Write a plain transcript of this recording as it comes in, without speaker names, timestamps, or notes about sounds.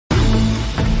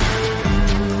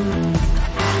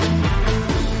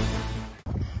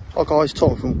Hi guys,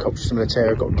 Tom from Colchester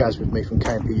Militaria. I've got Gaz with me from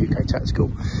K&P UK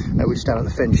Tactical. We're just down at the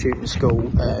Fen Shooting School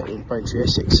in Braintree,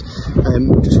 Essex.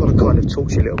 Just want to kind of talk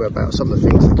to you a little bit about some of the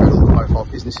things that are going on with both our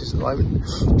businesses at the moment.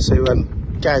 So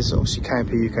Gaz, obviously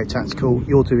K&P UK Tactical,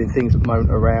 you're doing things at the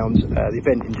moment around the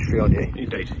event industry, aren't you?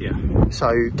 Indeed, yeah. So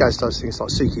Gaz does things like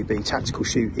CQB, tactical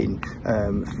shooting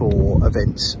for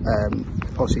events.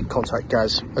 Obviously contact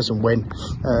Gaz as and when.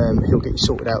 He'll get you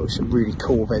sorted out with some really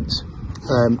cool events.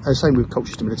 And same with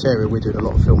Colchester Militaria, we're doing a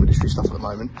lot of film industry stuff at the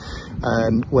moment,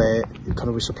 where kind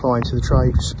of we're supplying to the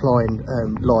trade, supplying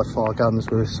live fire guns,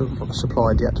 we're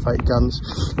supplying deactivated guns.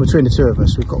 Between the two of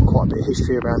us, we've got quite a bit of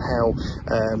history around how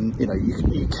you know,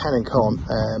 you can and can't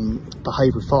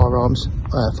behave with firearms,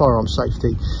 firearm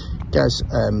safety. Gaz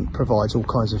provides all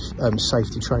kinds of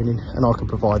safety training, and I can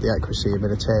provide the accuracy of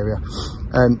Militaria.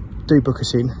 Do book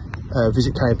us in.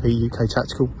 Visit K&P UK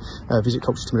Tactical, visit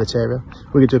Colchester Militaria.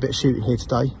 We're going to do a bit of shooting here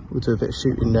today. We'll do a bit of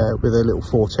shooting with a little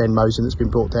 410 Mosin that's been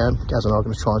brought down. Gaz and I are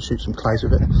going to try and shoot some clays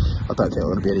with it. I don't think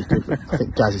I'm going to be any good, but I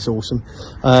think Gaz is awesome.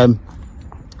 I'll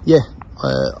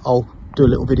do a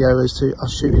little video as to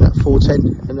us shooting at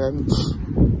 410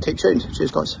 and keep shooting.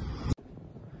 Cheers guys.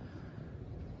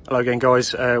 Hello again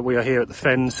guys, we are here at the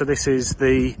Fen. So this is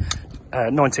the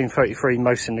 1933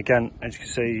 Mosin Negant. As you can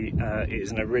see, it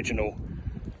is an original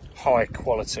high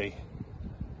quality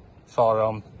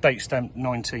firearm, date stamped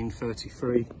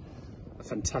 1933, a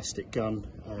fantastic gun,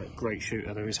 great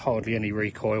shooter. There is hardly any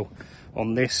recoil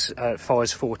on this.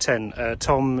 Fires 410.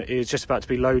 Tom is just about to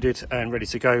be loaded and ready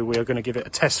to go. We are going to give it a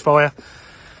test fire.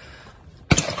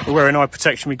 We're wearing eye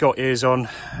protection, we got ears on,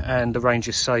 and the range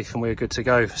is safe and we're good to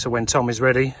go. So when Tom is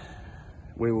ready,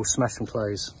 we will smash some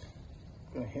clays.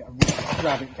 Gonna hit a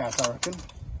rabbit gas, I reckon.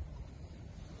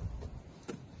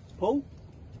 Pull.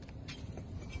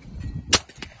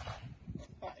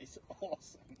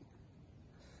 Awesome.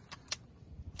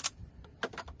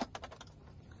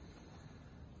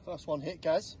 First one hit,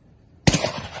 Gaz.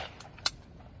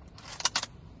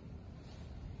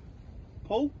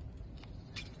 Pull.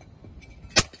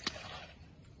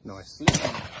 Nice.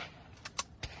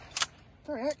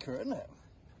 Very accurate, isn't it?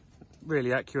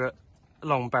 Really accurate,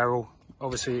 long barrel.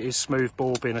 Obviously it is smooth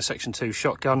bore, being a section 2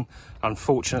 shotgun.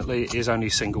 Unfortunately it is only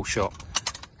single shot.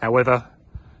 However,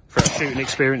 for our shooting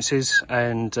experiences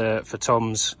and for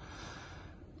Tom's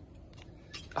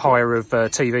hire of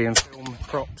TV and film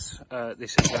props,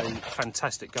 this is a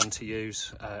fantastic gun to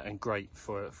use and great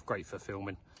for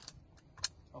filming.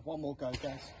 I've one more go,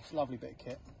 Gaz. It's a lovely bit of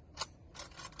kit.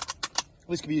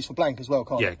 This could be used for blank as well,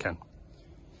 can't it? Yeah, it can.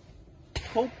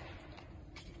 Pull.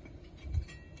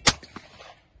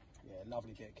 Yeah,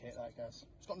 lovely bit of kit, that, Gaz.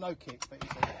 It's got no kick, but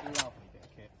it's a lovely bit of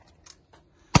kit.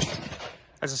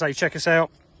 As I say, check us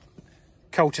out.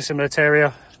 Colchester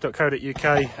Militaria.co.uk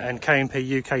and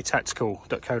K&P UK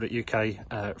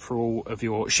Tactical.co.uk for all of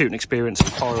your shooting experience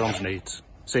and firearms needs.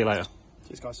 See you later.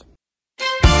 Cheers guys.